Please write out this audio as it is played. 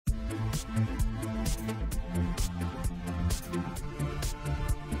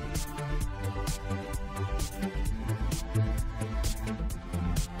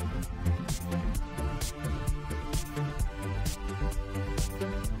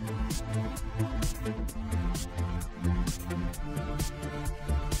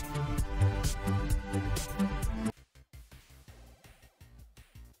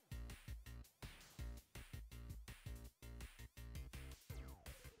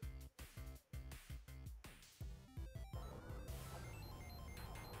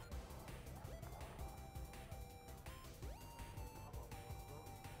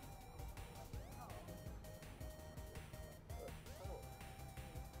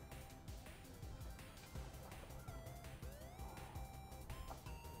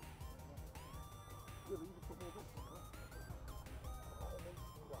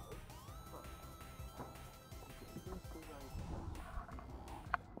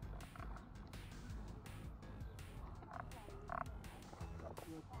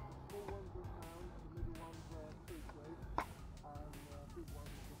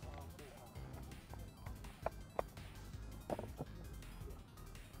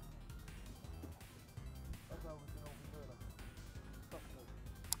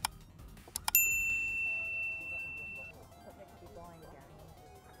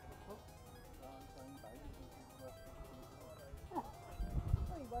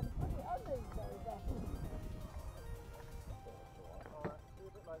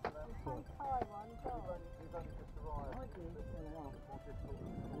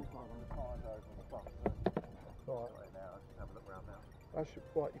That's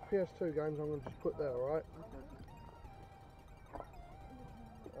right, your PS2 games I'm going to just put there, alright?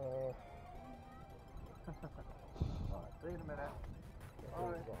 Alright, see you in a minute.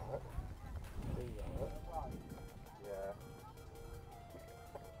 Alright. Yeah.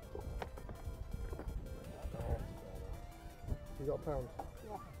 You got a pound?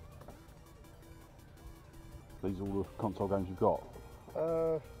 Yeah. These are all the console games you've got?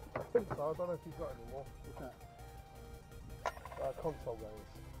 I think so. I don't know if you've got any more. What's that? Console games.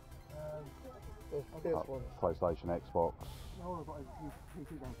 There's PS1. PlayStation, Xbox. No, I've got a PC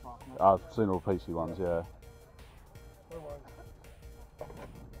games part. I've seen all the PC ones, yeah. No worries.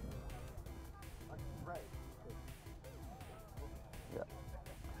 Yeah.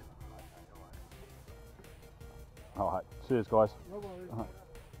 Alright, cheers guys. No worries.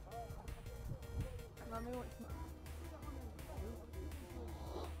 Mummy, what's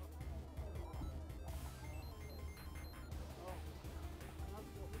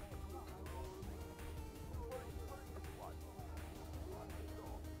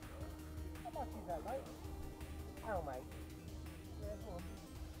How much is that, mate? How, mate? Yeah, go on.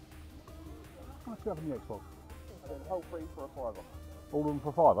 How much do you have in the Xbox? The whole three for a fiver. All of them for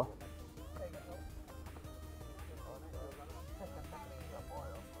a fiver?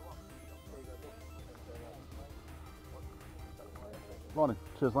 Morning,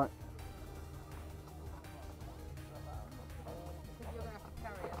 cheers mate. you're going to have to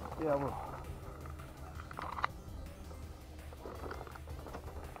carry it? Yeah, I will.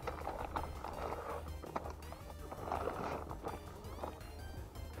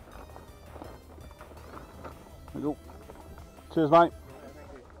 There you go. Cheers mate.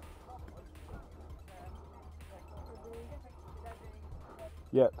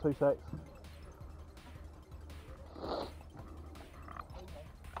 Yeah, 2 secs.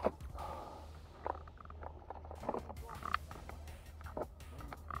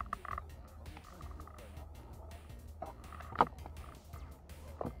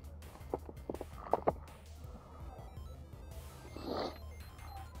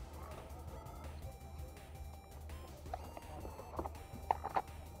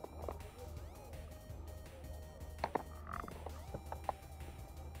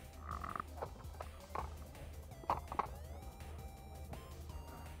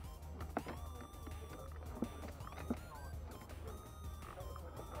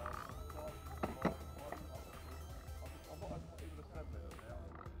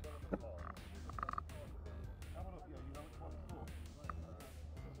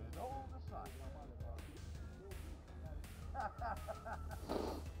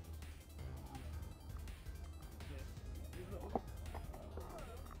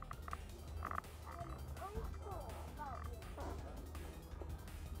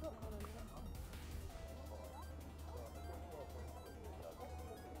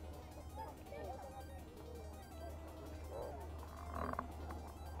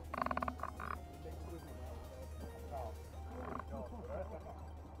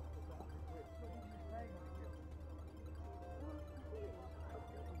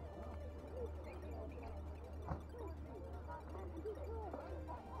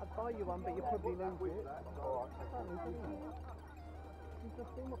 I'd buy you one, but you probably lose it. You've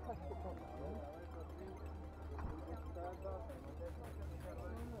just seen what plastic box is.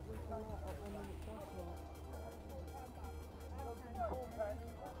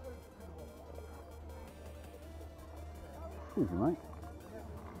 Excuse me mate.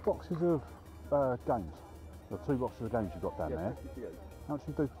 Boxes of games. The 2 boxes of games you've got down there. How much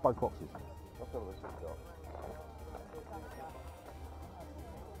do you do for both boxes? That's all this has got.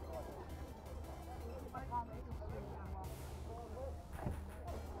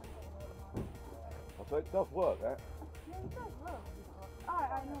 So it does work, that. Yeah, it does work.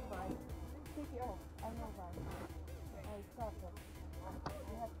 I know, right? Take it off. I know, right? Oh, it's perfect.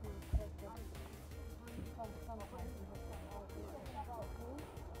 You have to take the sometimes you have to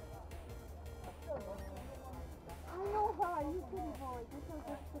I know, right? You could avoid because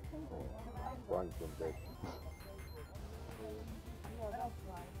that's the table. Brains from dead. Yeah, that's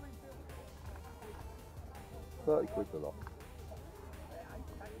right. 30 quid a lot.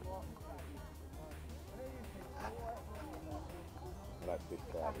 That's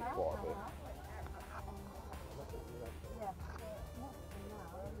discounted quite a bit.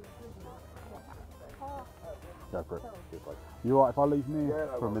 Go for it. You alright if I leave me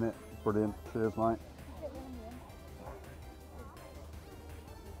for a minute? Brilliant. Cheers mate.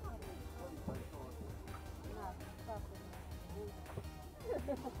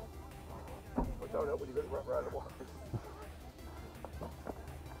 But don't help when you get wrapped around the wire.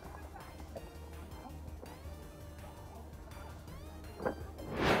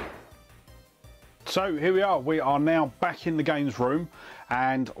 So here we are now back in the games room,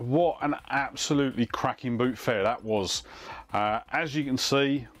 and what an absolutely cracking boot fair that was. As you can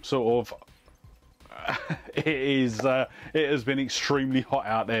see, sort of it has been extremely hot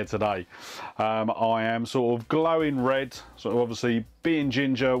out there today. I am sort of glowing red, so obviously being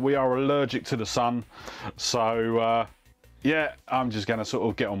ginger we are allergic to the sun, so yeah, I'm just going to sort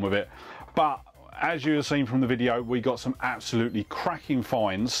of get on with it. But as you have seen from the video, we got some absolutely cracking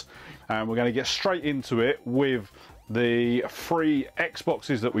finds, and we're going to get straight into it with the 3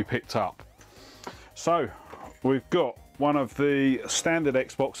 Xboxes that we picked up. So we've got one of the standard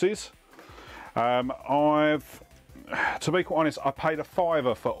Xboxes. To be quite honest, I paid a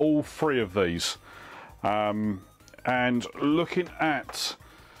 £5 for all 3 of these, and looking at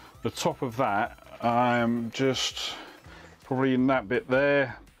the top of that, I'm just probably in that bit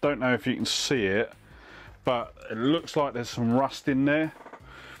there, don't know if you can see it, but it looks like there's some rust in there.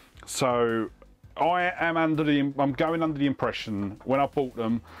 So I'm going under the impression, when I bought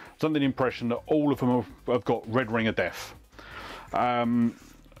them, I was under the impression that all of them have got red ring of death.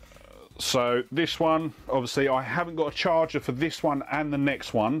 So this one, obviously I haven't got a charger for this one and the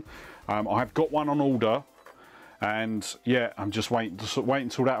next one. I've got one on order, and yeah, I'm just waiting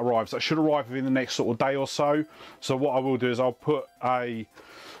until that arrives. That should arrive within the next sort of day or so. So what I will do is I'll put a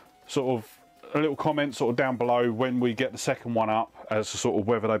little comment sort of down below when we get the second one up as to sort of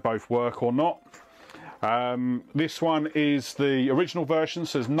whether they both work or not. This one is the original version,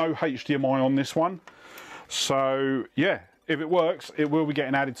 so there's no HDMI on this one. So yeah, if it works, it will be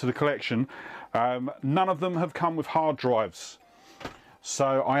getting added to the collection. None of them have come with hard drives,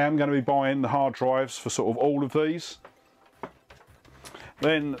 so I am going to be buying the hard drives for sort of all of these.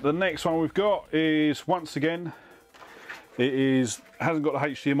 Then the next one we've got is, once again, hasn't got the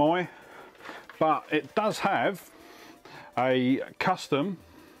HDMI, but it does have a custom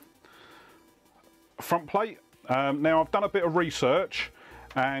front plate. Now I've done a bit of research,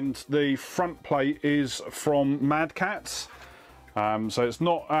 and the front plate is from Mad Catz, so it's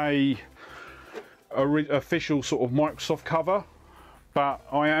not a official sort of Microsoft cover, but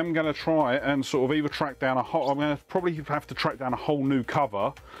I am going to try and sort of either track down I'm going to probably have to track down a whole new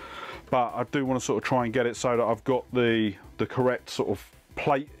cover, but I do want to sort of try and get it so that I've got the correct sort of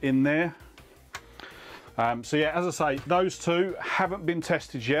plate in there. So yeah, as I say, those 2 haven't been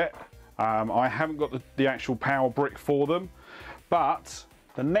tested yet. I haven't got the actual power brick for them, but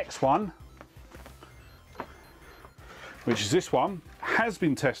the next one, which is this one, has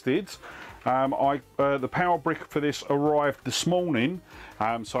been tested. The power brick for this arrived this morning,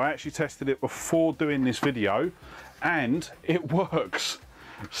 so I actually tested it before doing this video, and it works.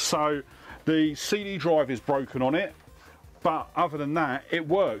 So the CD drive is broken on it, but other than that, it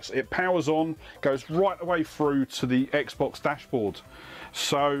works. It powers on, goes right the way through to the Xbox dashboard.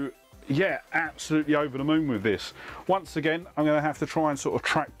 So yeah, absolutely over the moon with this. Once again, I'm going to have to try and sort of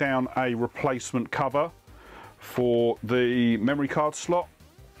track down a replacement cover for the memory card slot.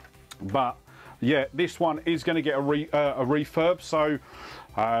 But yeah, this one is going to get a refurb, so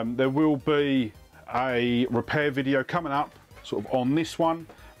there will be a repair video coming up sort of on this one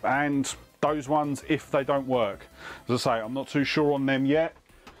and those ones if they don't work. As I say, I'm not too sure on them yet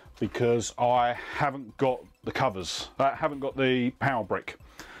because I haven't got the covers, I haven't got the power brick.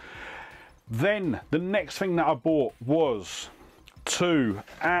 Then the next thing that I bought was 2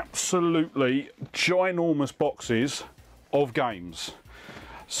 absolutely ginormous boxes of games.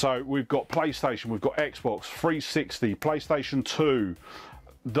 So we've got PlayStation, we've got Xbox 360, PlayStation 2,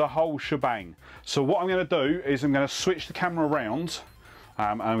 the whole shebang. So what I'm going to do is I'm going to switch the camera around.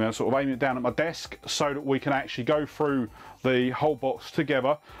 I'm going to sort of aim it down at my desk so that we can actually go through the whole box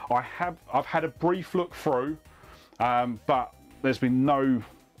together. I've had a brief look through, but there's been no,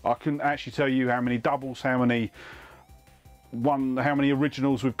 I couldn't actually tell you how many doubles, how many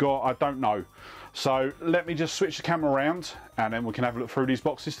originals we've got, I don't know. So let me just switch the camera around and then we can have a look through these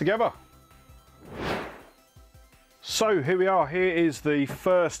boxes together. So here we are, here is the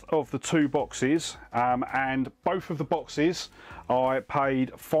first of the 2 boxes, and both of the boxes I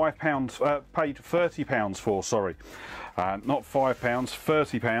paid paid £30 for, sorry. Not £5,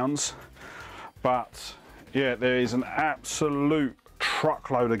 £30. But yeah, there is an absolute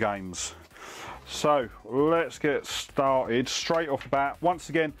truckload of games. So let's get started straight off the bat. Once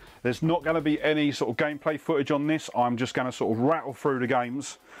again, there's not going to be any sort of gameplay footage on this. I'm just going to sort of rattle through the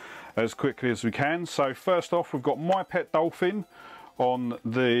games as quickly as we can. So first off, we've got My Pet Dolphin on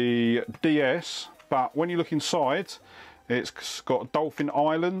the DS, but when you look inside, It's got Dolphin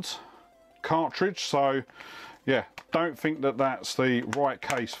Island cartridge, so yeah, don't think that that's the right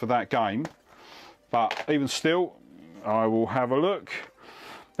case for that game, but even still, I will have a look.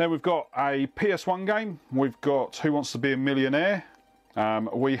 Then we've got a PS1 game. We've got Who Wants to Be a Millionaire.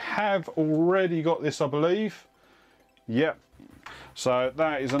 We have already got this, I believe. Yep. So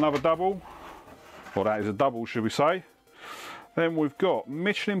that is another double. Well, that is a double, should we say. Then we've got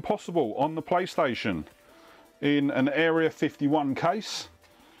Mission Impossible on the PlayStation in an Area 51 case.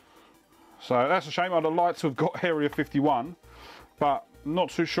 So that's a shame. I'd have liked to have got Area 51, but not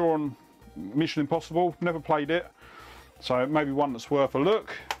too sure on Mission Impossible. Never played it. So maybe one that's worth a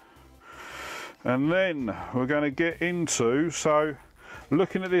look. And then we're going to get into, so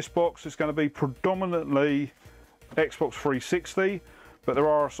looking at this box, it's going to be predominantly Xbox 360, but there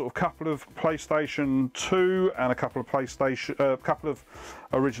are a sort of couple of PlayStation 2 and a couple of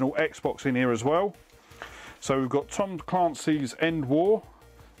original Xbox in here as well. So we've got Tom Clancy's End War.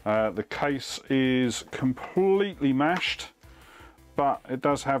 The case is completely mashed, but it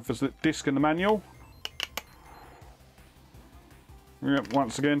does have the disc and the manual. Yep,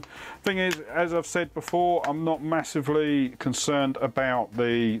 once again, thing is, as I've said before, I'm not massively concerned about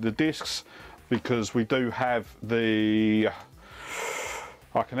the discs, because we do have the,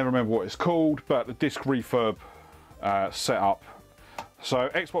 I can never remember what it's called, but the disc refurb set up. So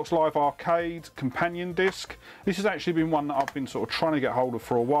Xbox Live Arcade companion disc. This has actually been one that I've been sort of trying to get hold of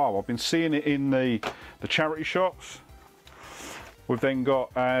for a while. I've been seeing it in the charity shops. We've then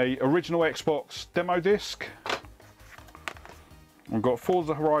got a original Xbox demo disc. We've got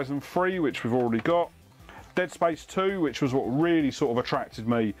Forza Horizon 3, which we've already got. Dead Space 2, which was what really sort of attracted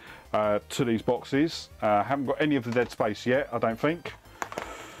me to these boxes. Haven't got any of the Dead Space yet, I don't think.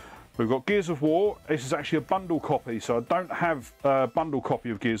 We've got Gears of War. This is actually a bundle copy, so I don't have a bundle copy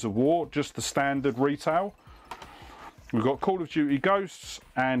of Gears of War, just the standard retail. We've got Call of Duty Ghosts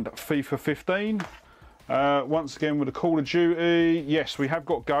and FIFA 15. Once again with the Call of Duty, yes, we have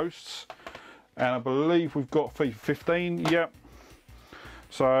got Ghosts, and I believe we've got FIFA 15. Yep.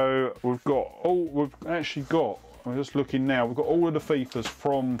 So we've actually got, I'm just looking now, we've got all of the FIFAs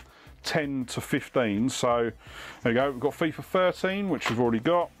from 10 to 15. So there you go, we've got FIFA 13, which we've already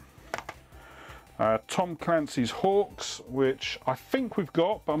got. Tom Clancy's Hawks, which I think we've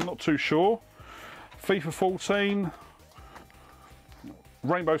got, but I'm not too sure. FIFA 14.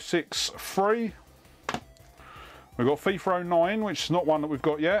 Rainbow Six Free. We've got FIFA 09, which is not one that we've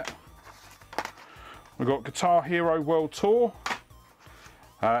got yet. We've got Guitar Hero World Tour.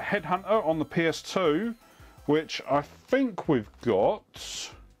 Headhunter on the PS2, which I think we've got.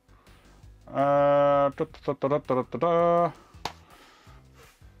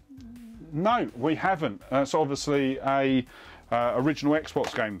 No, we haven't. It's obviously a original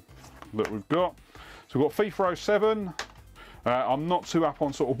Xbox game that we've got. So we've got FIFA 07. I'm not too up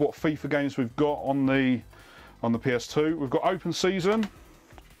on sort of what FIFA games we've got on the PS2. We've got Open Season.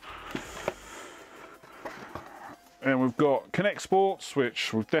 And we've got Connect Sports,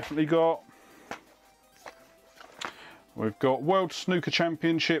 which we've definitely got. We've got World Snooker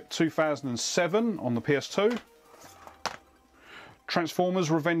Championship 2007 on the PS2.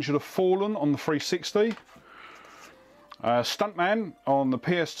 Transformers Revenge of the Fallen on the 360. Stuntman on the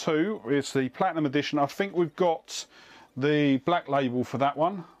PS2. It's the Platinum Edition. I think we've got the black label for that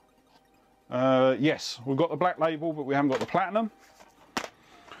one. Yes, we've got the black label, but we haven't got the Platinum.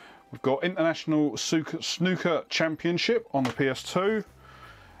 We've got International Snooker Championship on the PS2.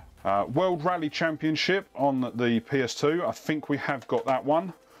 World Rally Championship on the PS2. I think we have got that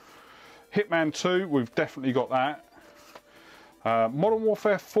one. Hitman 2, we've definitely got that. Modern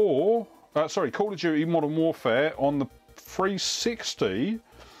Warfare 4, Call of Duty Modern Warfare on the 360.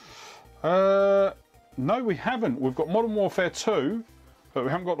 No, we haven't. We've got Modern Warfare 2, but we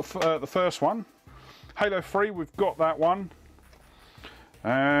haven't got the first one. Halo 3, we've got that one.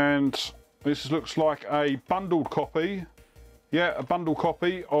 And this looks like a bundled copy. Yeah, a bundled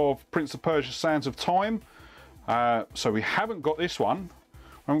copy of Prince of Persia Sands of Time. So we haven't got this one.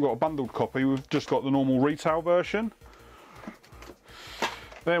 We haven't got a bundled copy. We've just got the normal retail version.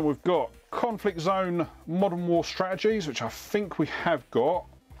 Then we've got Conflict Zone Modern War Strategies, which I think we have got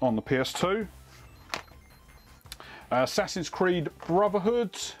on the PS2. Assassin's Creed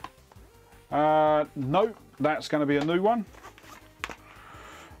Brotherhood. No, that's going to be a new one.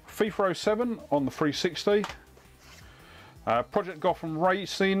 FIFA 07 on the 360. Project Gotham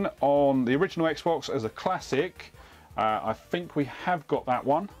Racing on the original Xbox as a classic. I think we have got that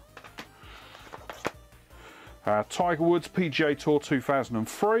one. Tiger Woods PGA Tour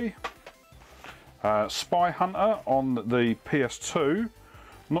 2003. Spy Hunter on the PS2.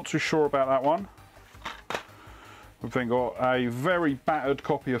 Not too sure about that one. We've then got a very battered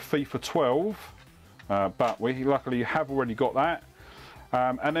copy of FIFA 12, but we luckily have already got that.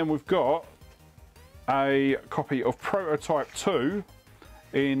 And then we've got a copy of Prototype 2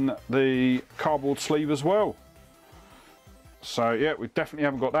 in the cardboard sleeve as well. So yeah, we definitely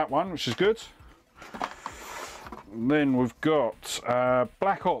haven't got that one, which is good. Then we've got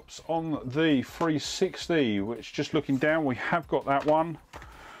Black Ops on the 360, which, just looking down, we have got that one.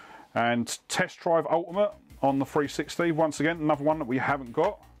 And Test Drive Ultimate on the 360, once again, another one that we haven't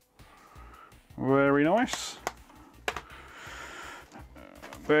got. Very nice.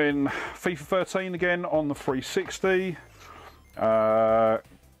 Then FIFA 13 again on the 360.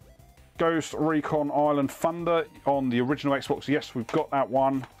 Ghost Recon Island Thunder on the original Xbox. Yes, we've got that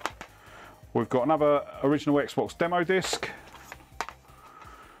one. We've got another original Xbox demo disc.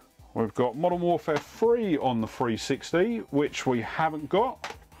 We've got Modern Warfare 3 on the 360, which we haven't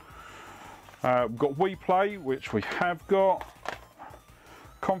got. We've got We Play, which we have got.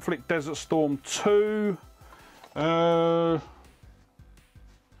 Conflict Desert Storm 2.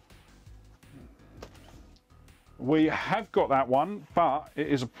 We have got that one, but it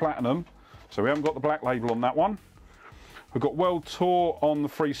is a platinum, so we haven't got the black label on that one. We've got World Tour on the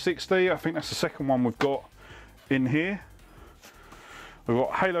 360. I think that's the second one we've got in here. We've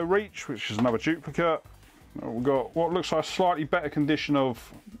got Halo Reach, which is another duplicate. We've got what looks like a slightly better condition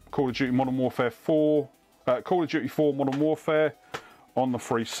of Call of Duty Modern Warfare 4, Call of Duty 4 Modern Warfare on the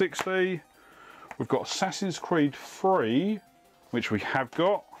 360. We've got Assassin's Creed 3, which we have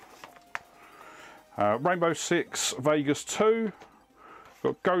got. Rainbow Six Vegas 2.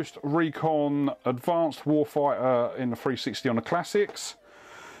 We've got Ghost Recon Advanced Warfighter in the 360 on the classics.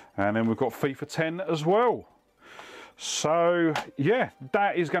 And then we've got FIFA 10 as well. So yeah,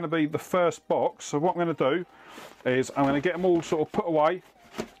 that is going to be the first box. So what I'm going to do is I'm going to get them all sort of put away,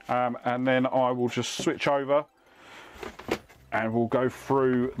 and then I will just switch over and we'll go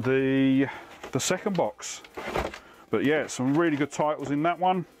through the second box. But yeah, some really good titles in that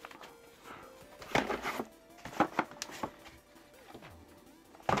one.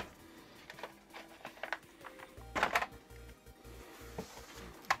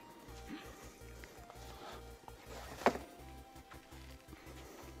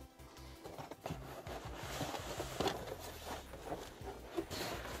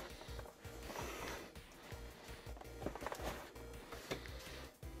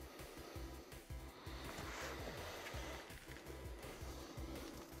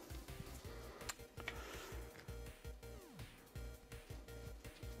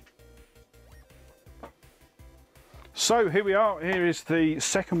 So here we are, here is the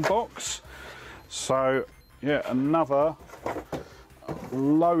second box. So yeah, another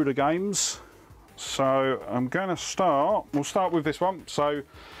load of games. So I'm going to we'll start with this one. So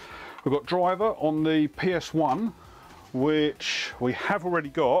we've got Driver on the PS1, which we have already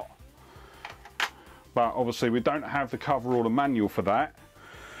got, but obviously we don't have the cover or the manual for that.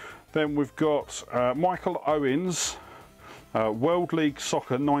 Then we've got Michael Owen's World League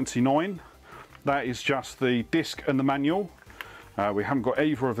Soccer 99. That is just the disc and the manual. We haven't got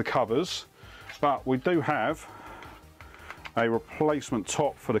either of the covers, but we do have a replacement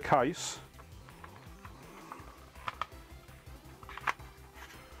top for the case.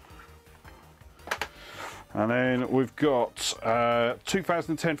 And then we've got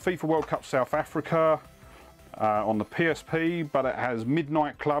 2010 FIFA World Cup South Africa on the PSP, but it has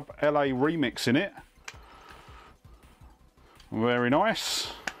Midnight Club LA Remix in it. Very nice.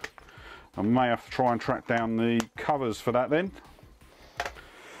 I may have to try and track down the covers for that then.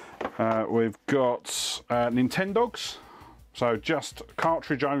 We've got Nintendogs, so just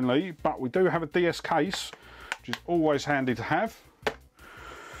cartridge only, but we do have a DS case, which is always handy to have.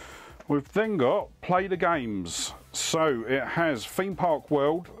 We've then got Play the Games, so it has Theme Park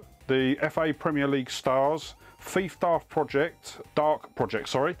World, the FA Premier League Stars, Thief Dark Project,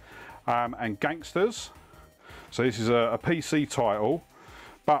 and Gangsters. So this is a PC title.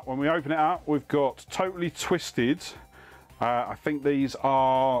 But when we open it up, we've got Totally Twisted. I think these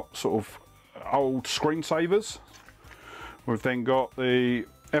are sort of old screensavers. We've then got the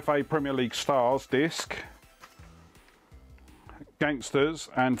FA Premier League Stars disc, Gangsters,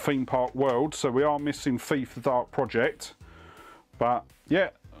 and Theme Park World. So we are missing Thief the Dark Project. But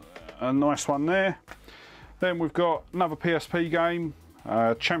yeah, a nice one there. Then we've got another PSP game,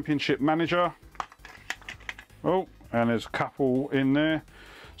 Championship Manager. Oh, and there's a couple in there.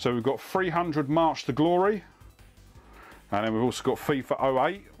 So we've got 300 March to Glory, and then we've also got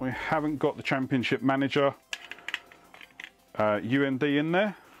FIFA 08. We haven't got the Championship Manager UND in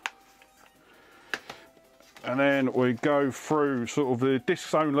there. And then we go through sort of the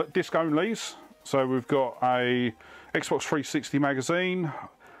disc onlys. So we've got a Xbox 360 magazine,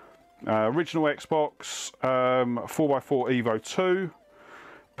 original Xbox 4x4 Evo 2,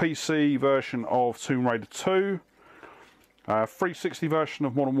 PC version of Tomb Raider 2, 360 version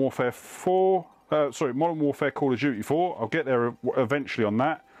of Modern Warfare 4, Modern Warfare Call of Duty 4, I'll get there eventually on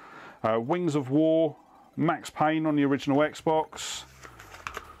that, Wings of War, Max Payne on the original Xbox,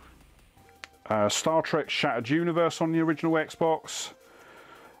 Star Trek Shattered Universe on the original Xbox,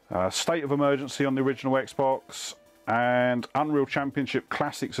 State of Emergency on the original Xbox, and Unreal Championship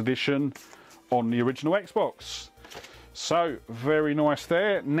Classics Edition on the original Xbox. So very nice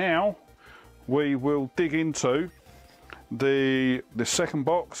there. Now we will dig into the second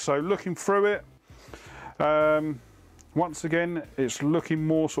box. So looking through it, once again it's looking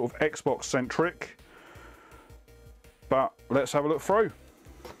more sort of Xbox centric, but let's have a look through.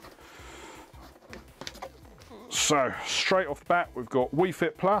 So straight off the bat we've got Wii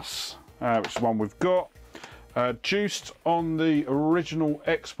Fit Plus, which is the one we've got. Juiced on the original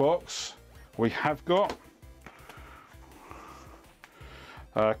Xbox we have got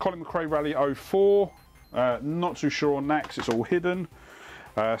Colin McRae Rally 04, not too sure on that because it's all hidden.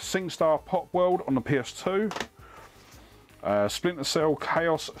 SingStar Pop World on the PS2. Splinter Cell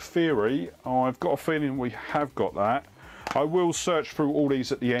Chaos Theory, I've got a feeling we have got that. I will search through all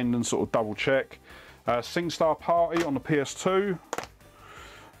these at the end and sort of double check. SingStar Party on the PS2.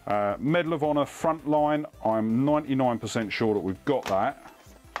 Medal of Honor Frontline, I'm 99% sure that we've got that.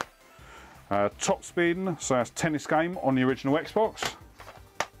 Top Spin, so that's tennis game on the original Xbox.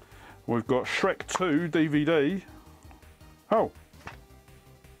 We've got Shrek 2 DVD. Oh.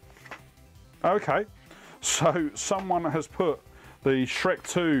 Okay. So someone has put the Shrek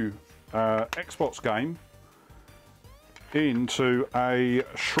 2 Xbox game into a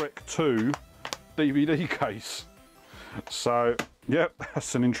Shrek 2 DVD case. So, yep,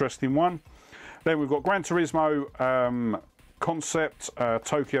 that's an interesting one. Then we've got Gran Turismo Concept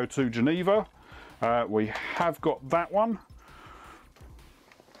Tokyo 2 Geneva. We have got that one.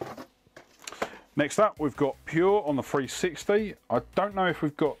 Next up, we've got Pure on the 360. I don't know if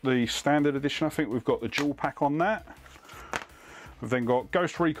we've got the standard edition. I think we've got the dual pack on that. We've then got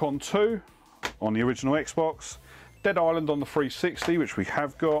Ghost Recon 2 on the original Xbox. Dead Island on the 360, which we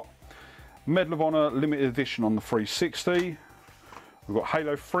have got. Medal of Honor Limited Edition on the 360. We've got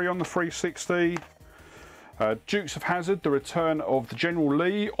Halo 3 on the 360. Dukes of Hazzard, The Return of the General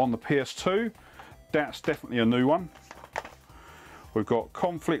Lee on the PS2. That's definitely a new one. We've got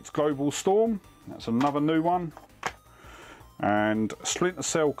Conflict Global Storm. That's another new one. And Splinter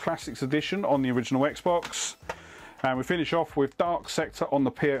Cell Classics Edition on the original Xbox. And we finish off with Dark Sector on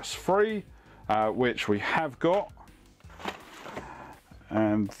the PS3, which we have got.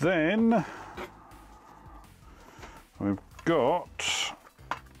 And then we've got,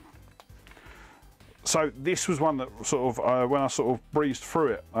 so this was one that sort of, when I sort of breezed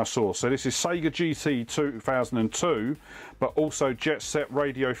through it, I saw. So this is Sega GT 2002, but also Jet Set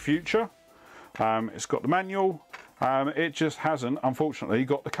Radio Future. It's got the manual. It just hasn't, unfortunately,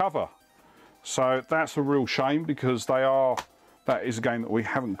 got the cover. So that's a real shame because that is a game that we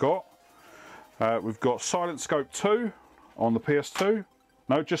haven't got. We've got Silent Scope 2 on the PS2.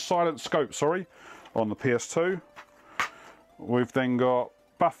 No, just Silent Scope, sorry, on the PS2. We've then got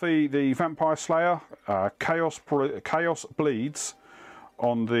Buffy the Vampire Slayer, Chaos Bleeds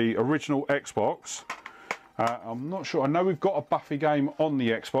on the original Xbox. I'm not sure. I know we've got a Buffy game on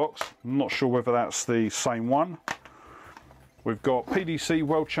the Xbox. I'm not sure whether that's the same one. We've got PDC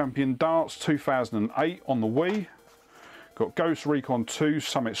World Champion Darts 2008 on the Wii. Got Ghost Recon 2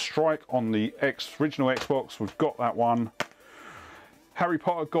 Summit Strike on the original Xbox. We've got that one. Harry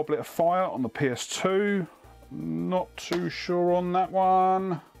Potter Goblet of Fire on the PS2. Not too sure on that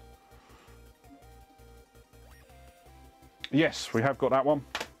one. Yes, we have got that one.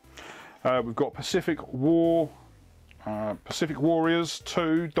 We've got Pacific Warriors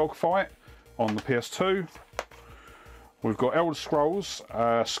 2 Dogfight on the PS2. We've got Elder Scrolls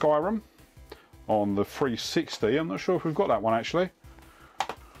Skyrim on the 360. I'm not sure if we've got that one actually.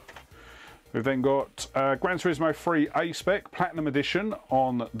 We've then got Gran Turismo 3 A-Spec Platinum Edition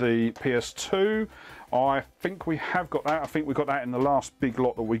on the PS2. I think we have got that. I think we got that in the last big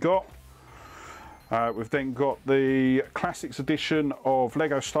lot that we got. We've then got the Classics Edition of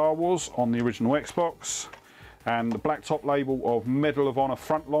Lego Star Wars on the original Xbox. And the blacktop label of Medal of Honor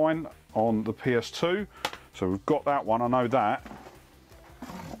Frontline on the PS2. So we've got that one, I know that.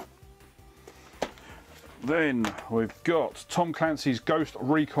 Then we've got Tom Clancy's Ghost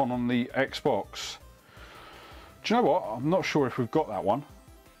Recon on the Xbox. Do you know what? I'm not sure if we've got that one.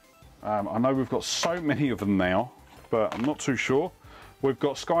 I know we've got so many of them now, but I'm not too sure. We've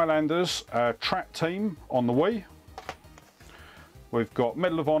got Skylanders Trap Team on the Wii. We've got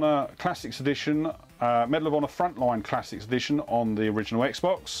Medal of Honor Classics Edition, Medal of Honor Frontline Classics Edition on the original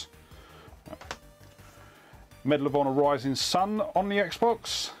Xbox. Medal of Honor Rising Sun on the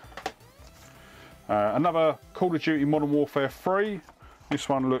Xbox. Another Call of Duty Modern Warfare 3. This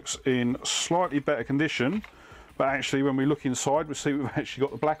one looks in slightly better condition, but actually when we look inside we see we've actually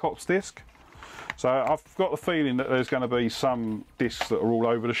got the Black Ops disc. So I've got the feeling that there's going to be some discs that are all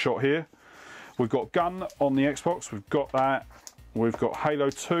over the shot here. We've got Gun on the Xbox, we've got that. We've got Halo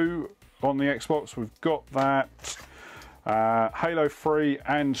 2 on the Xbox, we've got that. Halo 3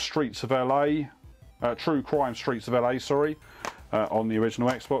 and Streets of LA, True Crime Streets of LA, sorry, on the original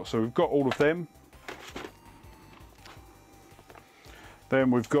Xbox. So we've got all of them. Then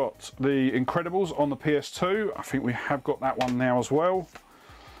we've got The Incredibles on the PS2. I think we have got that one now as well.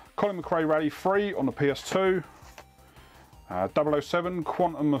 Colin McRae Rally 3 on the PS2. 007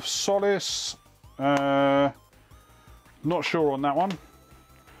 Quantum of Solace. Not sure on that one.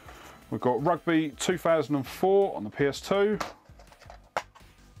 We've got Rugby 2004 on the PS2.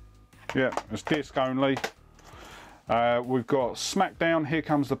 Yeah, it's disc only. We've got SmackDown Here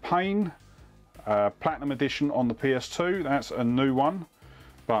Comes the Pain. Platinum Edition on the PS2. That's a new one,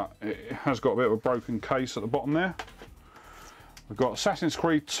 but it has got a bit of a broken case at the bottom there. We've got Assassin's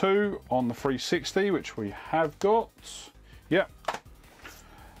Creed 2 on the 360, which we have got. Yep.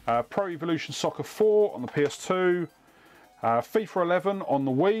 Pro Evolution Soccer 4 on the PS2. FIFA 11 on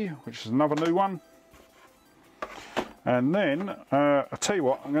the Wii, which is another new one. And then, I'll tell you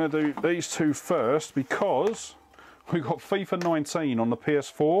what, I'm going to do these two first because we've got FIFA 19 on the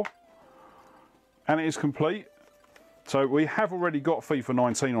PS4 and it is complete. So we have already got FIFA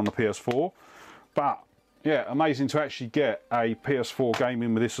 19 on the PS4, but yeah, amazing to actually get a PS4 game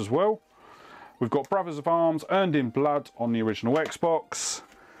in with this as well. We've got Brothers of Arms Earned in Blood on the original Xbox,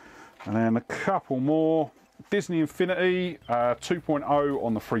 and then a couple more. Disney Infinity 2.0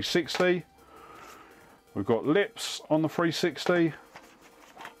 on the 360. We've got Lips on the 360.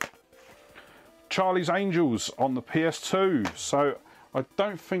 Charlie's Angels on the PS2. So I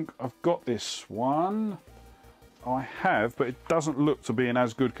don't think I've got this one. I have, but it doesn't look to be in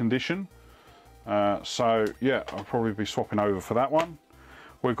as good condition. So yeah, I'll probably be swapping over for that one.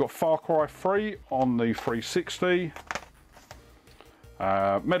 We've got Far Cry 3 on the 360.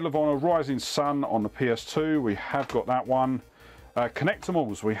 Medal of Honor Rising Sun on the PS2, we have got that one.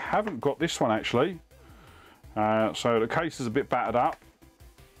 Connectimals, we haven't got this one actually. So the case is a bit battered up.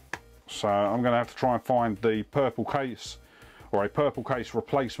 So I'm going to have to try and find the purple case, or a purple case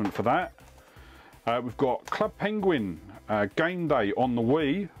replacement for that. We've got Club Penguin Game Day on the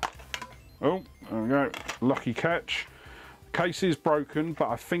Wii. Oh, there we go, lucky catch. Case is broken, but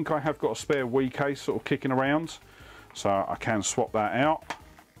I think I have got a spare Wii case sort of kicking around, so I can swap that out.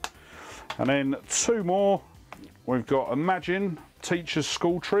 And then two more. We've got Imagine Teacher's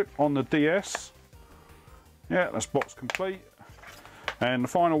School Trip on the DS. Yeah, that's box complete. And the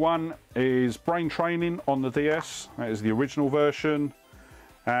final one is Brain Training on the DS. That is the original version.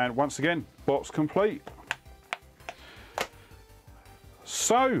 And once again, box complete.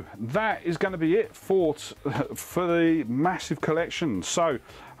 So that is going to be it for the massive collection. So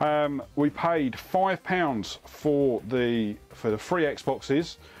we paid £5 for the free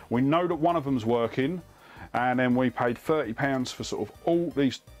Xboxes. We know that one of them's working, and then we paid £30 for sort of all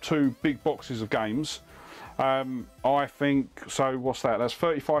these two big boxes of games. I think so. What's that? That's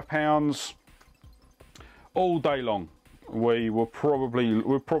 £35 all day long. We're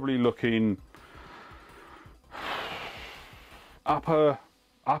probably looking upper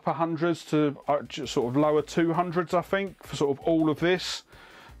hundreds to sort of lower 200s, I think, for sort of all of this.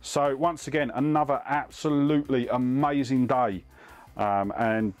 So once again, another absolutely amazing day,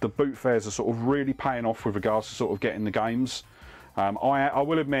 and the boot fairs are sort of really paying off with regards to sort of getting the games. I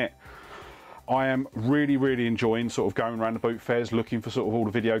will admit, I am really enjoying sort of going around the boot fairs looking for sort of all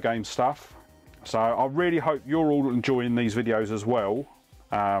the video game stuff. So I really hope you're all enjoying these videos as well,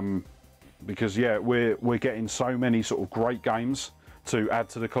 because yeah, we're getting so many sort of great games to add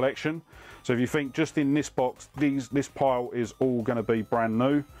to the collection. So if you think just in this box, this pile is all going to be brand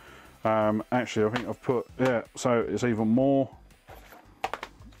new. Actually, I think I've put, yeah, so it's even more.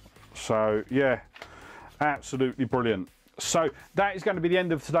 So yeah, absolutely brilliant. So that is going to be the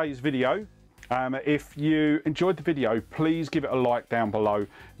end of today's video. If you enjoyed the video, please give it a like down below.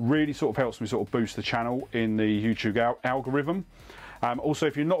 Really sort of helps me sort of boost the channel in the YouTube algorithm. Also,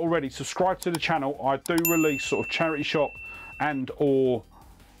 if you're not already, subscribe to the channel. I do release sort of charity shop and or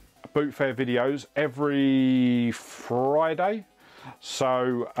boot fair videos every Friday.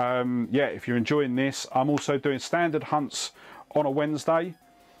 So yeah, if you're enjoying this, I'm also doing standard hunts on a Wednesday.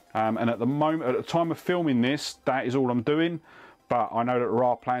 And at the moment, at the time of filming this, that is all I'm doing. But I know that there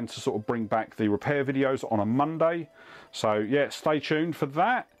are plans to sort of bring back the repair videos on a Monday. So yeah, stay tuned for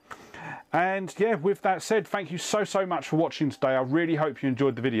that. And yeah, with that said, thank you so much for watching today. I really hope you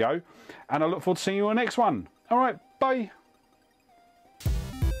enjoyed the video, and I look forward to seeing you on the next one. All right, bye.